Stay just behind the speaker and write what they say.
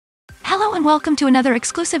Hello and welcome to another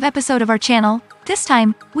exclusive episode of our channel. This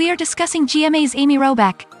time, we are discussing GMA's Amy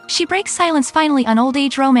Robach. She breaks silence finally on old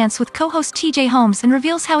age romance with co-host TJ Holmes and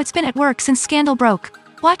reveals how it's been at work since scandal broke.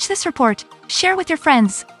 Watch this report, share with your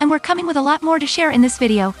friends, and we're coming with a lot more to share in this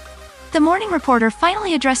video. The morning reporter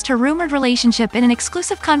finally addressed her rumored relationship in an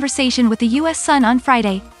exclusive conversation with the US Sun on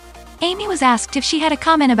Friday. Amy was asked if she had a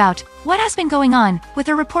comment about what has been going on with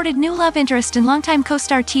her reported new love interest and longtime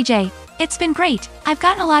co-star TJ. It's been great, I've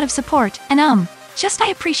gotten a lot of support, and I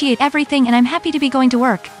appreciate everything and I'm happy to be going to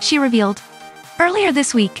work, she revealed. Earlier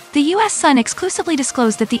this week, the US Sun exclusively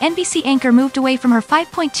disclosed that the NBC anchor moved away from her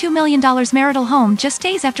 $5.2 million marital home just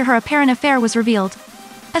days after her apparent affair was revealed.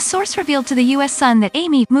 A source revealed to the US Sun that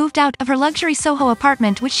Amy moved out of her luxury Soho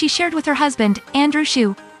apartment which she shared with her husband, Andrew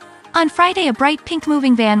Shue. On Friday, a bright pink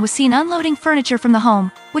moving van was seen unloading furniture from the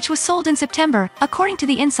home, which was sold in September, according to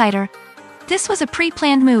the insider. This was a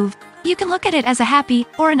pre-planned move. You can look at it as a happy,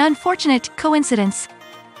 or an unfortunate, coincidence.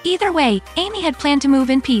 Either way, Amy had planned to move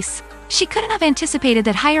in peace. She couldn't have anticipated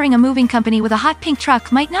that hiring a moving company with a hot pink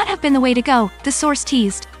truck might not have been the way to go, the source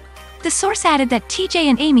teased. The source added that TJ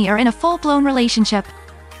and Amy are in a full-blown relationship.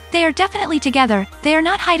 They are definitely together, they are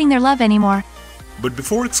not hiding their love anymore. But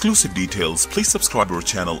before exclusive details, please subscribe to our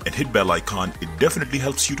channel and hit bell icon. It definitely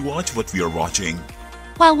helps you to watch what we are watching.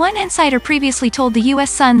 While one insider previously told the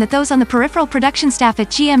US Sun that those on the peripheral production staff at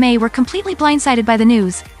GMA were completely blindsided by the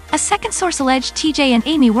news, a second source alleged TJ and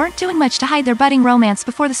Amy weren't doing much to hide their budding romance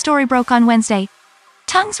before the story broke on Wednesday.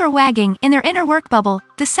 Tongues were wagging in their inner work bubble,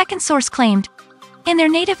 the second source claimed. In their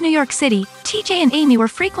native New York City, TJ and Amy were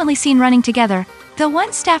frequently seen running together, though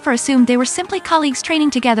one staffer assumed they were simply colleagues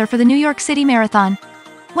training together for the New York City Marathon.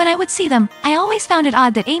 When I would see them, I always found it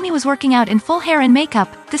odd that Amy was working out in full hair and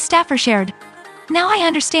makeup, the staffer shared. Now I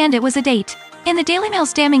understand it was a date. In the Daily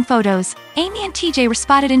Mail's damning photos, Amy and TJ were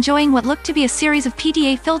spotted enjoying what looked to be a series of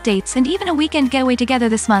PDA-filled dates and even a weekend getaway together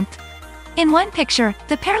this month. In one picture,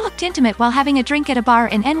 the pair looked intimate while having a drink at a bar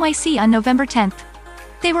in NYC on November 10th.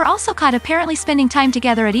 They were also caught apparently spending time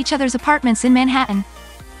together at each other's apartments in Manhattan.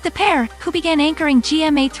 The pair, who began anchoring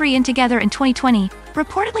GMA 3 in together in 2020,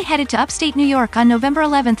 reportedly headed to upstate New York on November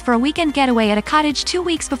 11th for a weekend getaway at a cottage 2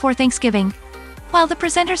 weeks before Thanksgiving. While the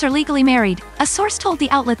presenters are legally married, a source told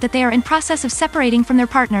the outlet that they are in process of separating from their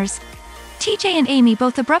partners. TJ and Amy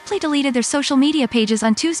both abruptly deleted their social media pages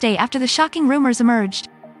on Tuesday after the shocking rumors emerged.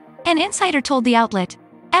 An insider told the outlet,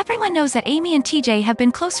 "Everyone knows that Amy and TJ have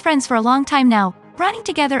been close friends for a long time now, running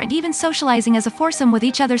together and even socializing as a foursome with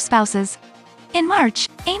each other's spouses." In March,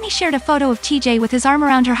 Amy shared a photo of TJ with his arm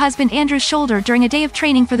around her husband Andrew's shoulder during a day of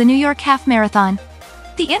training for the New York Half Marathon.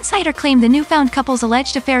 The insider claimed the newfound couple's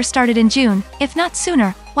alleged affair started in June, if not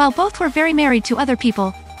sooner, while both were very married to other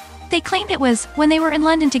people. They claimed it was when they were in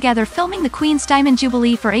London together filming the Queen's Diamond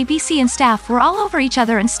Jubilee for ABC and staff were all over each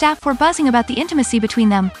other and staff were buzzing about the intimacy between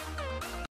them.